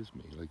me that it is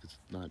me. Like, it's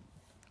not.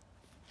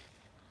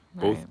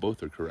 Right.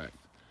 Both are correct.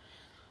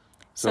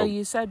 So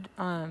you said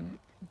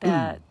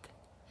that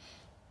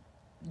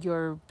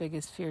your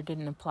biggest fear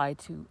didn't apply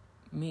to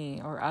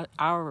me or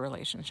our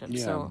relationship.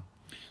 Yeah. So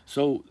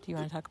So, do you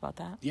want to talk about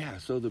that? Yeah,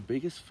 so the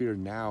biggest fear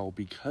now,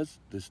 because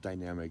this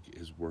dynamic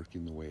is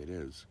working the way it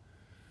is,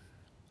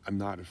 I'm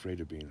not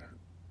afraid of being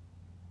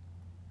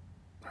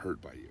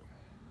hurt by you.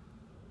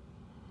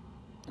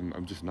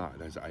 I'm just not.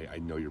 I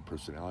know your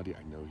personality.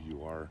 I know who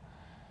you are.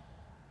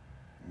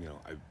 You know,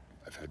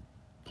 I've had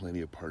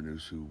plenty of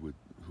partners who would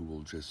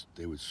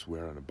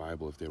swear on a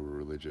Bible if they were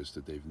religious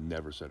that they've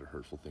never said a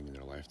hurtful thing in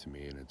their life to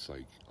me, and it's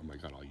like, oh my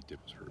God, all you did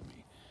was hurt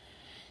me.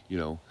 You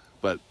know,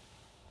 but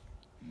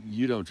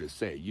you don't just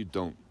say it. You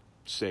don't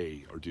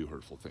say or do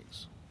hurtful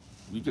things.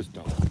 You just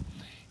don't.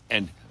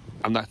 And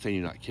I'm not saying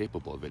you're not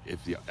capable of it.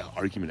 If the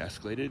argument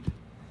escalated,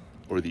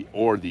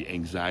 or the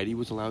anxiety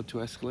was allowed to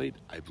escalate,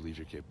 I believe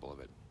you're capable of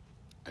it.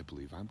 I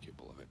believe I'm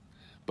capable of it.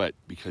 But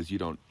because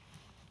you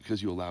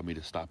allow me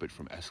to stop it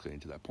from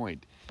escalating to that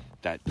point,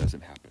 that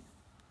doesn't happen.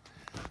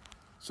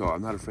 So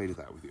I'm not afraid of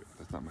that with you.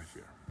 That's not my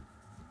fear.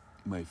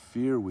 My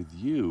fear with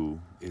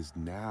you is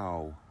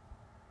now,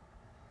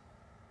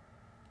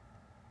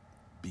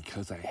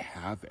 because I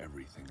have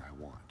everything I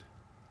want.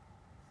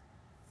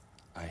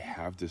 I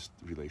have this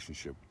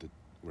relationship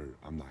where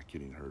I'm not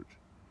getting hurt.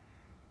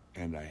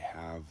 And I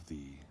have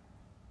the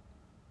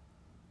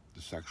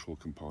sexual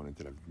component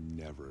that I've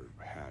never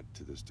had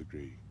to this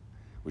degree,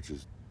 which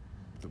is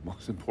the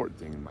most important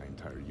thing in my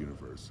entire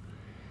universe.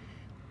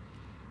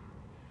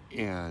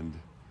 And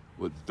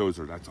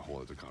that's a whole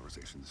other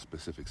conversation, the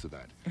specifics of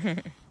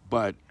that.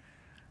 But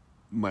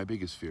my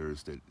biggest fear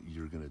is that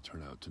you're going to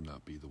turn out to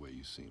not be the way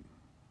you seem.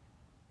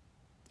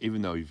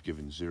 Even though you've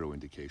given zero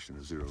indication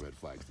or zero red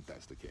flags that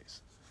that's the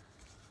case.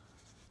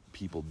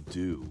 People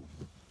do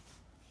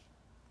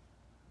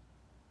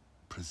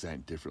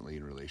present differently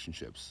in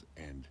relationships,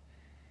 and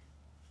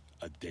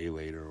a day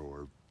later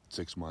or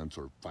 6 months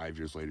or 5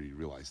 years later you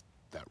realize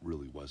that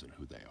really wasn't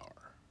who they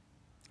are.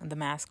 And the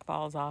mask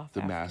falls off.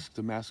 The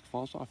mask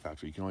falls off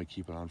after. You can only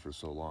keep it on for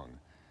so long.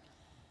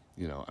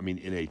 You know, I mean,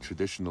 in a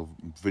traditional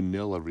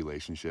vanilla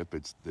relationship,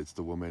 it's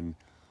the woman,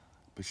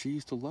 but she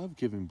used to love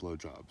giving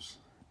blowjobs.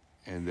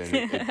 And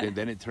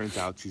then it turns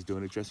out she's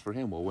doing it just for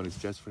him. Well, when it's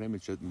just for him,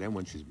 it's just, and then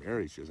when she's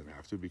married, she doesn't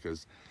have to,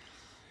 because,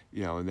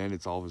 you know, and then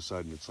it's all of a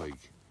sudden, it's like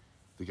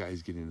the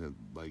guy's getting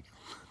a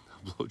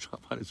blowjob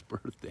on his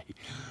birthday.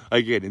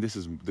 Again, and this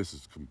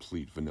is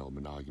complete vanilla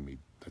monogamy.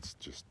 That's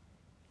just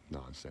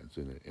nonsense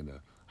in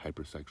a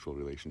hypersexual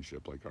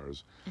relationship like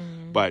ours.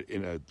 Mm. But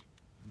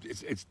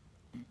it's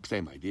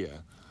same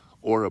idea.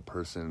 Or a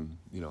person,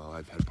 you know,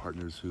 I've had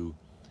partners who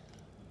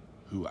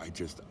I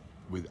just,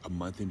 with a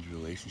month into the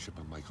relationship,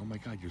 I'm like, oh my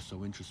God, you're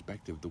so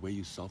introspective. The way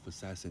you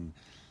self-assess and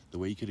the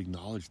way you could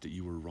acknowledge that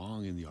you were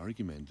wrong in the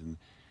argument. And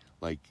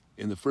like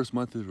in the first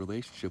month of the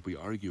relationship, we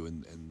argue,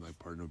 and my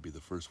partner would be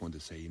the first one to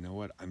say, you know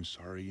what, I'm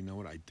sorry, you know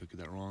what, I took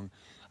that wrong.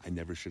 I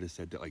never should have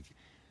said that. Like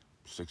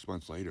 6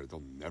 months later,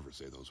 they'll never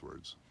say those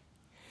words.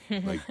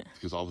 Like,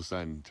 because all of a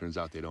sudden, it turns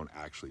out they don't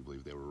actually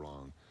believe they were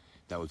wrong.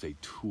 That was a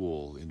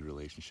tool in the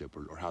relationship,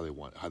 or how they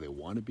want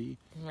to be.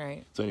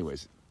 Right. So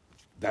anyways,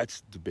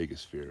 that's the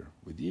biggest fear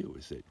with you,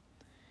 is that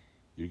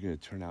you're going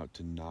to turn out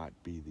to not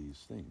be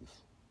these things.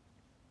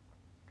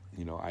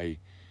 You know,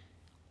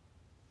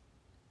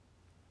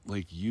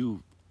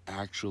 you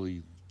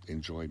actually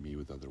enjoy me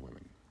with other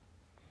women.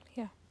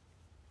 Yeah.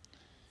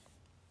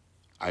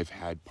 I've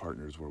had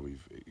partners where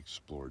we've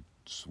explored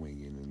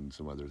swinging and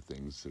some other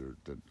things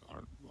that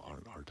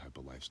aren't our type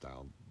of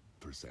lifestyle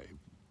per se.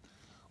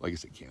 Like I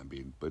said, can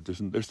be, but there's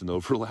an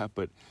overlap.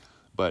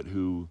 But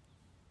who,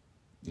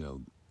 you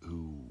know,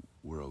 who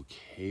were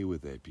okay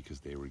with it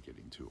because they were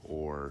getting to,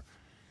 or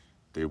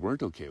they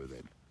weren't okay with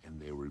it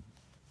and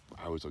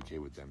I was okay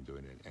with them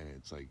doing it. And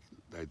it's like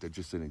that's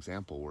just an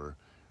example where,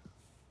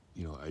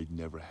 you know, I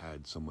never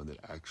had someone that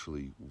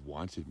actually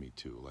wanted me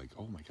to, like,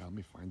 oh my God, let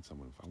me find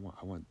someone. If I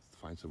want to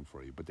find someone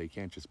for you. But they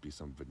can't just be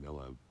some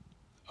vanilla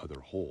other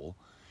hole.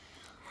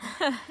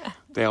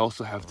 They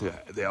also have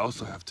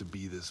to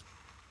be this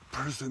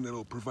person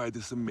that'll provide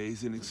this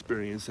amazing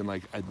experience, and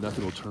like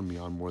nothing will turn me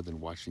on more than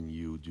watching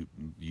you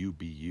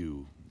be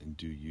you and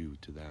do you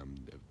to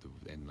them.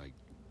 And like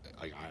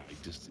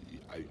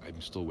I'm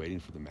still waiting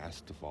for the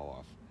mask to fall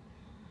off,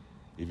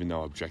 even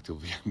though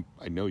objectively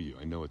I know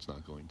it's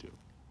not going to.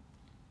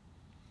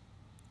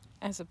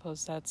 I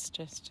suppose that's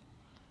just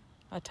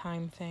a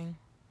time thing.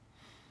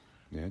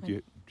 Yeah.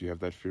 Do you have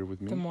that fear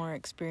with me? The more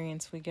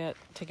experience we get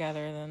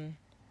together, then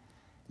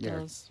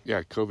those.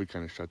 Yeah. COVID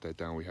kind of shut that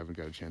down. We haven't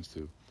got a chance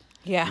to.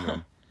 Yeah. You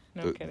know,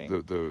 no kidding.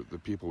 The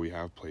people we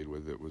have played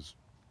with, it was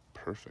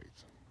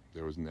perfect.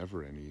 There was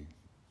never any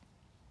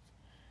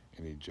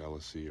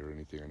jealousy or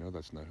anything. I know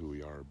that's not who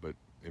we are, but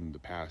in the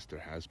past there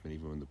has been,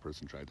 even when the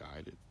person tried to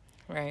hide it.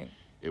 Right.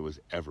 It was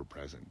ever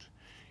present.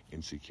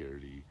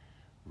 Insecurity,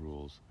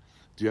 rules.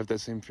 Do you have that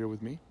same fear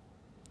with me?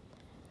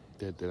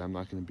 That I'm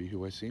not going to be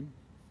who I seem?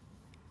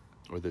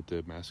 Or that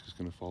the mask is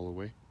going to fall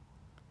away?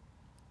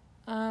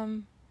 Or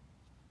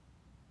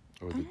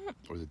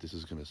that this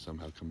is going to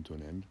somehow come to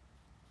an end?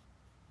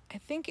 I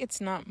think it's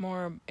not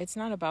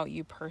about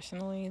you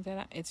personally,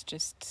 it's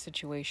just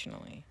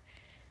situationally.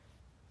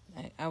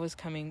 I was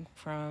coming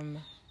from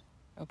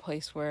a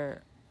place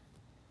where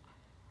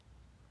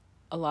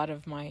a lot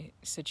of my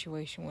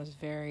situation was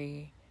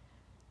very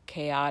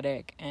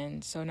chaotic,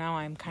 and so now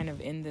I'm kind of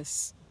in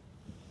this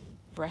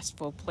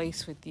restful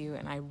place with you,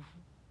 and I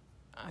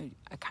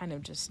kind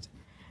of just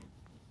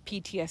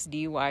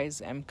PTSD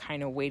wise, I'm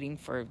kind of waiting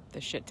for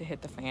the shit to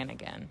hit the fan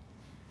again.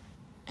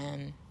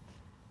 And,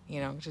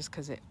 just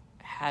because it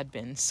had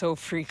been so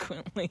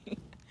frequently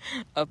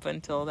up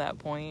until that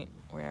point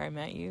where I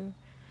met you.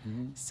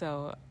 Mm-hmm.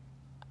 So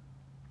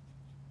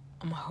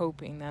I'm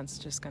hoping I'm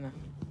just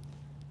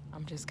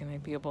gonna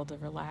be able to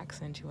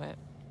relax into it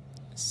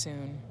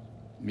soon.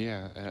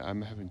 Yeah,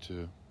 I'm having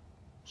to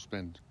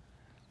spend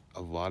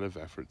a lot of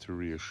effort to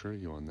reassure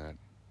you on that,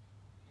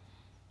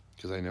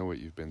 because I know what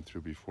you've been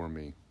through before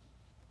me,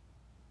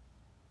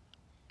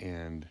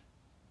 and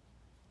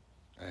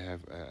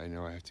I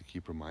know I have to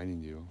keep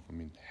reminding you. I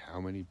mean,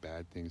 how many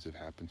bad things have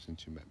happened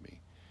since you met me?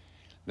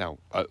 Now,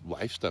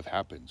 life stuff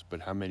happens, but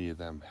how many of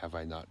them have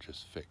I not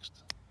just fixed?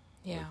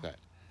 Yeah.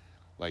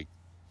 Like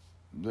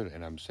that.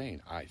 And I'm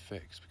saying I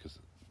fixed, because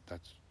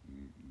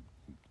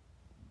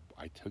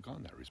I took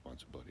on that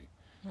responsibility.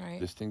 Right.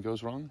 This thing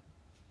goes wrong,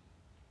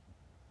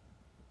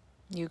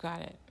 you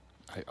got it.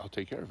 I'll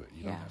take care of it.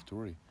 You don't have to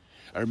worry.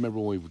 I remember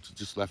when we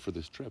just left for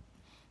this trip,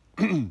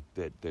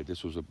 that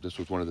this was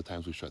one of the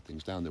times we shut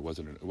things down. It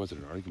wasn't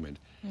an argument.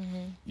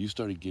 Mm-hmm. You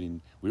started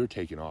we were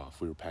taking off.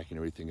 We were packing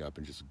everything up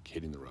and just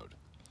hitting the road.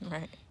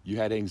 Right. You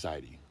had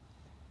anxiety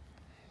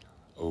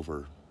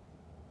over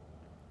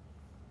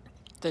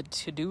the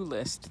to-do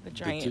list, the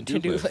giant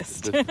to-do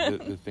list.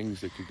 the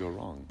things that could go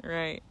wrong.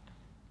 Right.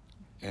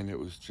 And it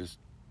was just,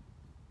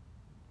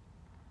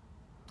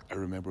 I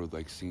remember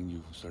seeing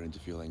you starting to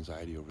feel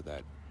anxiety over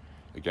that.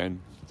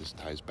 Again, this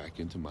ties back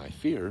into my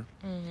fear,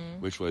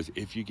 which was,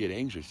 if you get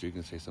anxious, you're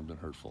going to say something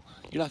hurtful.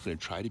 You're not going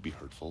to try to be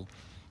hurtful.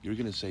 You're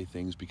going to say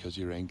things because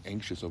you're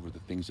anxious over the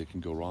things that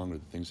can go wrong or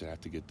the things that have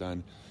to get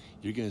done.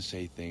 You're going to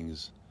say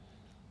things,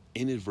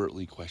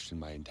 inadvertently question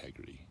my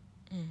integrity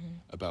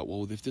about,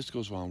 well, if this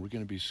goes wrong, we're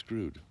going to be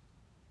screwed.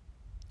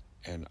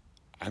 And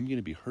I'm going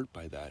to be hurt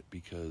by that,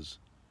 because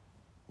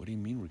what do you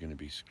mean we're going to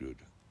be screwed?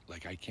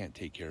 I can't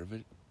take care of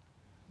it?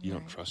 You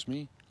don't trust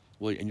me?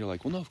 Well, and you're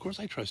like, well, no, of course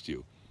I trust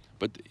you.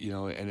 But,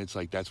 and it's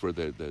that's where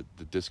the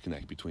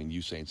disconnect between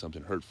you saying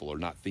something hurtful or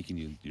not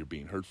thinking you're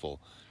being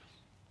hurtful,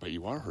 but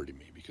you are hurting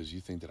me because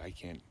you think that I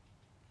can't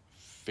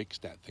fix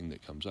that thing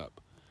that comes up.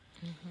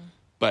 Mm-hmm.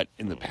 But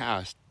in the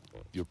past,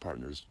 your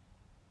partners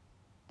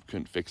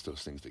couldn't fix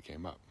those things that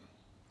came up.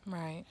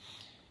 Right.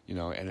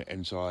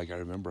 And so I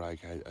remember I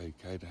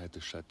had to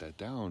shut that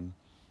down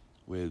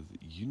with,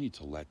 you need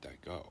to let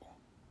that go.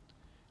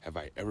 Have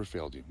I ever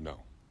failed you? No.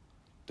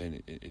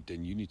 Then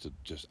you need to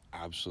just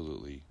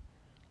absolutely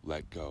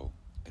let go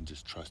and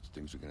just trust that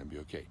things are going to be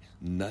okay.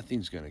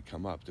 Nothing's going to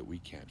come up that we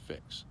can't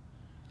fix.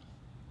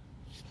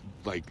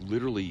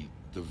 Literally,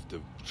 the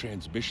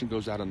transmission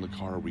goes out on the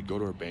car. We go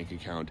to our bank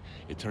account.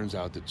 It turns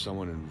out that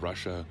someone in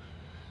Russia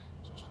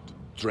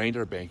drained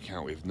our bank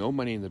account. We have no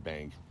money in the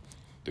bank.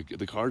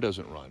 The car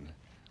doesn't run.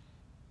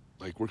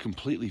 We're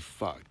completely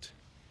fucked.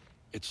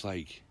 It's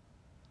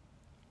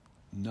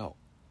no,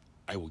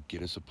 I will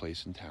get us a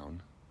place in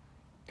town,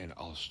 and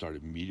I'll start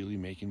immediately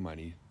making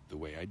money the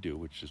way I do,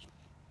 which is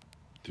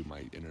through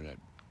my internet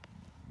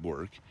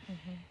work.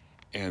 Mm-hmm.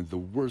 And the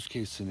worst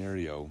case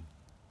scenario,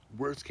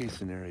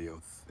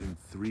 in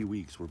 3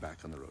 weeks, we're back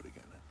on the road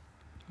again.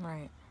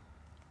 Right.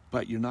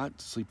 But you're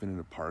not sleeping in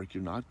a park.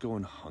 You're not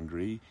going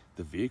hungry.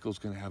 The vehicle's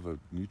going to have a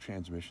new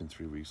transmission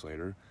 3 weeks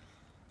later.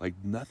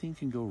 Nothing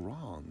can go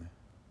wrong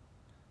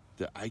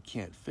that I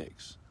can't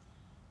fix.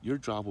 Your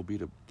job will be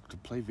to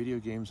play video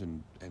games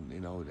and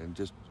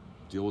just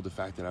deal with the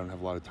fact that I don't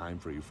have a lot of time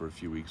for you for a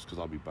few weeks, because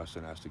I'll be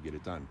busting ass to get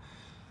it done.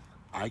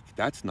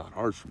 That's not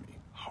hard for me.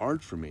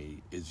 Hard for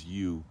me is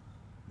you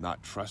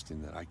not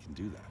trusting that I can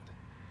do that.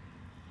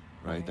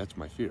 Right? That's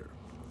my fear.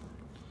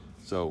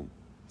 So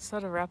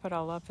to wrap it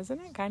all up,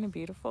 isn't it kind of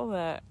beautiful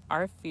that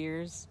our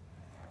fears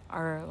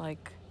are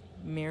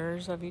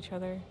mirrors of each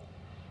other?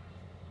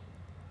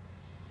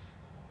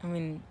 I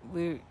mean,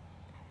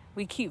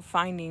 we keep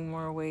finding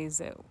more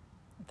ways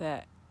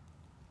that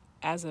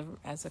as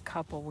a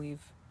couple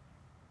we've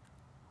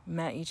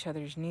met each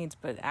other's needs,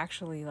 but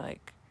actually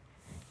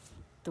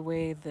the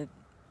way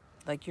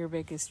that your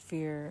biggest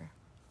fear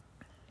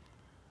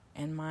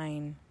and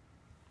mine,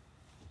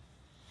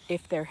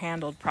 if they're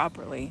handled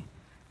properly,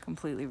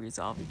 completely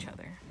resolve each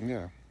other.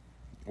 Yeah.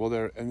 Well,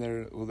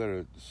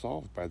 they're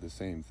solved by the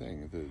same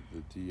thing,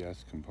 the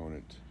DS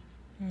component.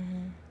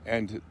 Mm-hmm.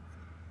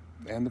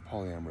 And the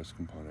polyamorous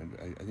component.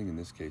 I think in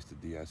this case the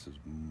DS is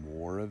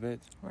more of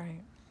it.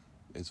 Right.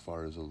 As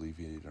far as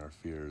alleviating our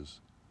fears.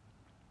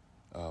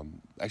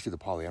 Actually, the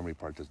polyamory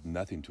part does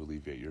nothing to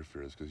alleviate your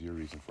fears, because your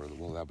reason for it,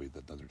 well, that'll be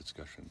another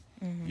discussion.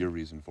 Mm-hmm. Your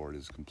reason for it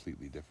is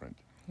completely different.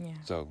 Yeah.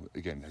 So,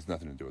 again, it has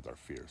nothing to do with our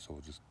fear. So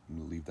we'll just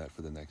leave that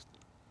for the next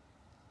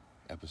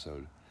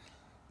episode.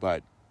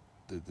 But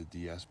the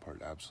DS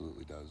part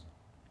absolutely does.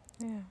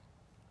 Yeah.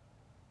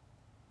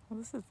 Well,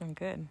 this has been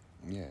good.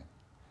 Yeah.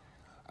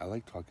 I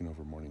like talking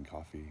over morning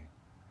coffee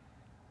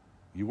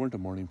You weren't a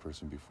morning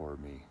person before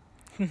me.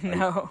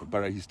 No.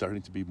 But are you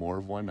starting to be more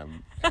of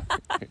one?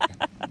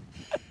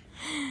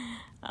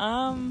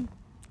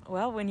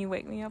 Well, when you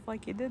wake me up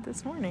like you did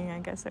this morning, I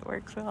guess it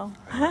works well.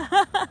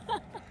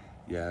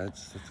 Yeah,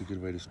 that's a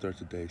good way to start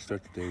the day.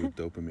 Start the day with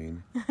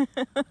dopamine.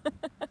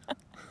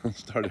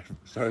 Start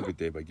every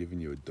day by giving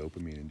you a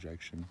dopamine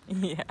injection.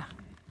 Yeah.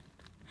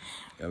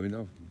 Yeah, we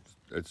know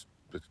it's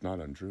not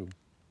untrue.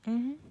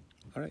 Mm-hmm.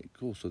 All right,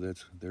 cool. So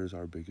there's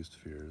our biggest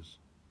fears.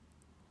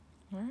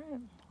 All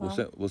right.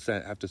 We'll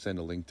have to send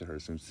a link to her.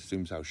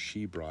 Seems how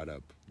she brought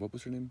up. What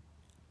was her name?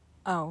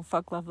 Oh,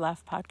 Fuck, Love,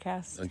 Laugh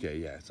podcast. Okay,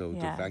 yeah. So the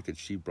fact that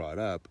she brought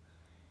up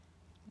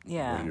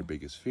one of your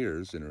biggest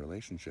fears in a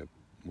relationship,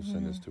 we'll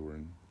send this to her.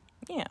 And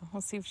yeah,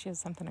 we'll see if she has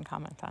something to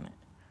comment on it.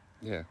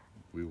 Yeah,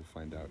 we will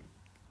find out.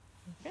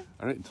 Okay.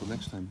 All right, until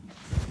next time.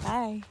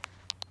 Bye.